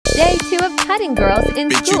cutting girls in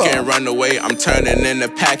Bitch, school. you can't run away. I'm turning in the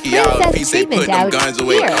Pacquiao. Princess He say put treatment them out guns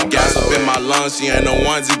away. here. Gas up in my lungs. She ain't the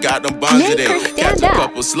ones who got them buns Make today. her stand Catch a up.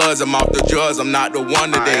 couple slugs. I'm off the drugs. I'm not the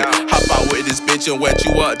one today. Hop out with this bitch and wet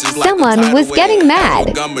you up just like Someone a tidal was wave. getting mad.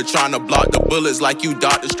 Gummer trying to block the bullets like you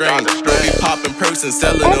Dr. Strange. Don't be popping perks and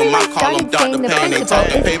selling them. Everyone I call them started saying Dr. the Pain. They principal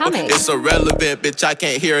talking is paper. coming. It's irrelevant, bitch. I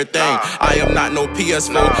can't hear a thing. I am not no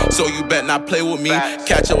PS4, so you bet not play with me.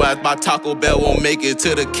 Catch your ass by Taco Bell, won't make it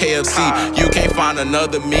to the KFC. You can't find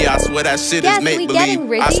another me. I swear that shit Yes, is make we believe.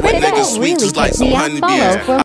 getting I Rizzy swear today. niggas sweet Really just like put some me on honeybees. follow for